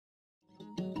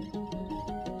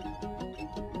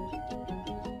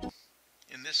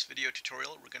this video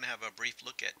tutorial, we're going to have a brief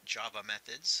look at Java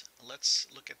methods. Let's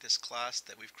look at this class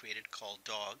that we've created called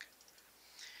dog,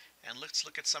 and let's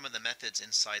look at some of the methods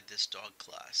inside this dog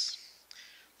class.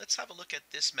 Let's have a look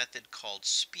at this method called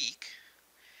speak,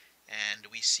 and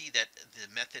we see that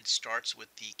the method starts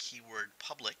with the keyword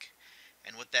public,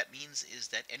 and what that means is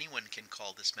that anyone can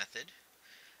call this method.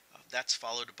 That's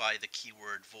followed by the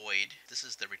keyword void. This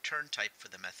is the return type for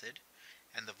the method.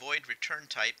 And the void return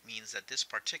type means that this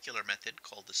particular method,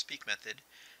 called the speak method,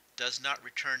 does not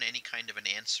return any kind of an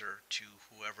answer to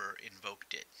whoever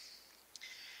invoked it.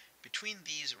 Between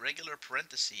these regular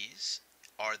parentheses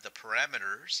are the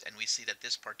parameters, and we see that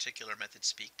this particular method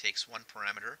speak takes one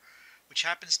parameter, which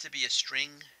happens to be a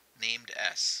string named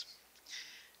s.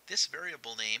 This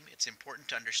variable name, it's important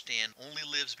to understand, only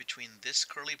lives between this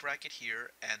curly bracket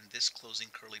here and this closing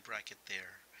curly bracket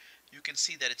there. You can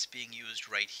see that it's being used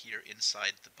right here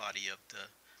inside the body of the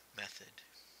method.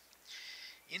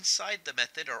 Inside the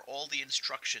method are all the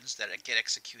instructions that get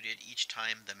executed each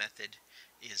time the method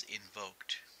is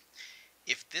invoked.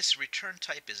 If this return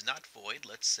type is not void,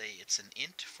 let's say it's an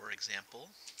int, for example,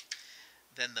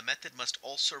 then the method must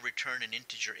also return an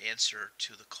integer answer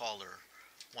to the caller.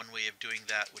 One way of doing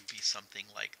that would be something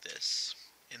like this.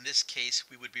 In this case,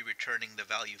 we would be returning the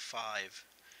value 5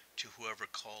 to whoever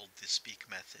called the speak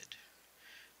method.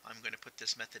 I'm going to put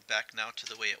this method back now to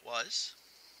the way it was.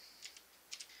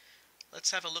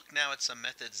 Let's have a look now at some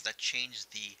methods that change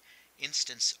the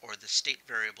instance or the state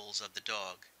variables of the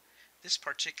dog. This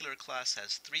particular class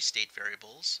has 3 state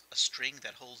variables: a string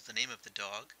that holds the name of the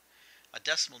dog, a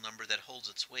decimal number that holds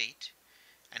its weight,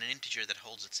 and an integer that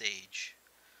holds its age.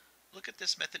 Look at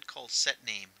this method called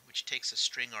setName, which takes a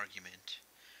string argument.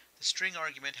 The string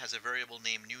argument has a variable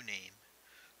named newName.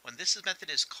 When this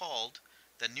method is called,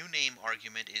 the newName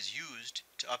argument is used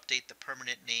to update the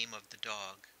permanent name of the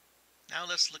dog. Now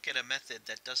let's look at a method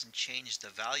that doesn't change the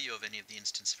value of any of the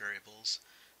instance variables,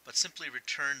 but simply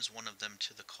returns one of them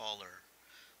to the caller.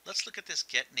 Let's look at this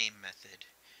getName method.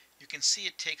 You can see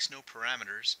it takes no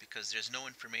parameters because there's no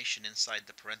information inside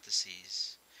the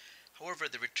parentheses. However,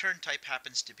 the return type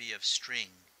happens to be of string.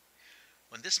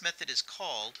 When this method is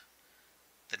called,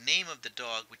 the name of the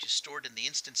dog, which is stored in the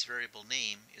instance variable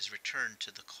name, is returned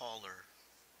to the caller.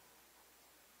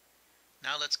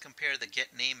 Now let's compare the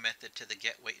getName method to the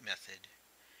getWeight method.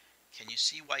 Can you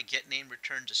see why getName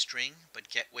returns a string, but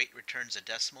getWeight returns a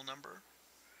decimal number?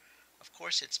 Of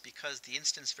course, it's because the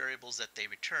instance variables that they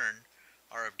return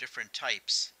are of different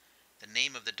types. The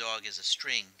name of the dog is a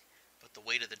string, but the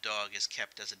weight of the dog is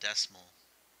kept as a decimal.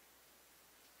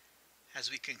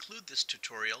 As we conclude this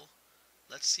tutorial,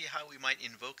 let's see how we might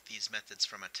invoke these methods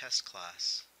from a test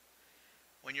class.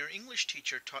 When your English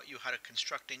teacher taught you how to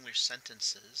construct English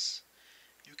sentences,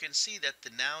 you can see that the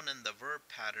noun and the verb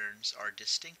patterns are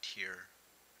distinct here.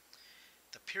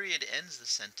 The period ends the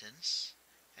sentence,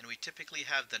 and we typically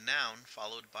have the noun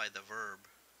followed by the verb.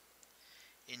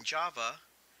 In Java,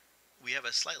 we have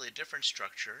a slightly different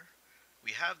structure.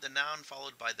 We have the noun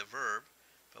followed by the verb,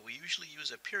 but we usually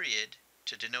use a period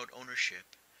to denote ownership.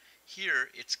 Here,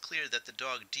 it's clear that the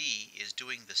dog D is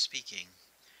doing the speaking.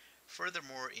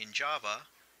 Furthermore, in Java,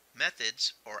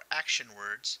 methods, or action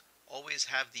words, always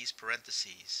have these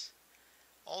parentheses.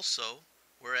 Also,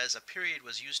 whereas a period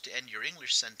was used to end your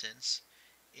English sentence,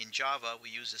 in Java we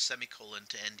use a semicolon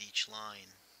to end each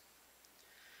line.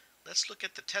 Let's look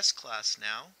at the test class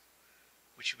now,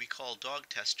 which we call dog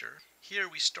tester. Here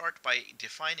we start by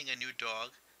defining a new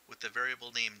dog with the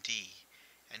variable name D,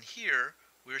 and here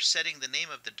we're setting the name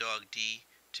of the dog D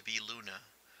to be Luna.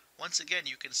 Once again,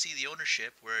 you can see the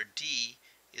ownership where D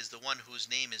is the one whose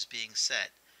name is being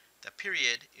set. The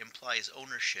period implies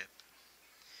ownership.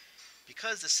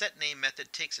 Because the setName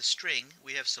method takes a string,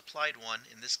 we have supplied one,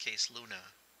 in this case Luna.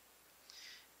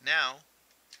 Now,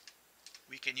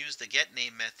 we can use the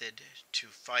getName method to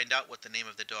find out what the name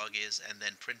of the dog is and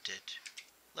then print it.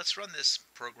 Let's run this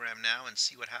program now and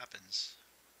see what happens.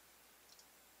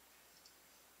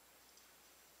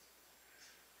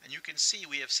 And you can see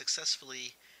we have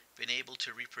successfully been able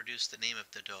to reproduce the name of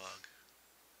the dog.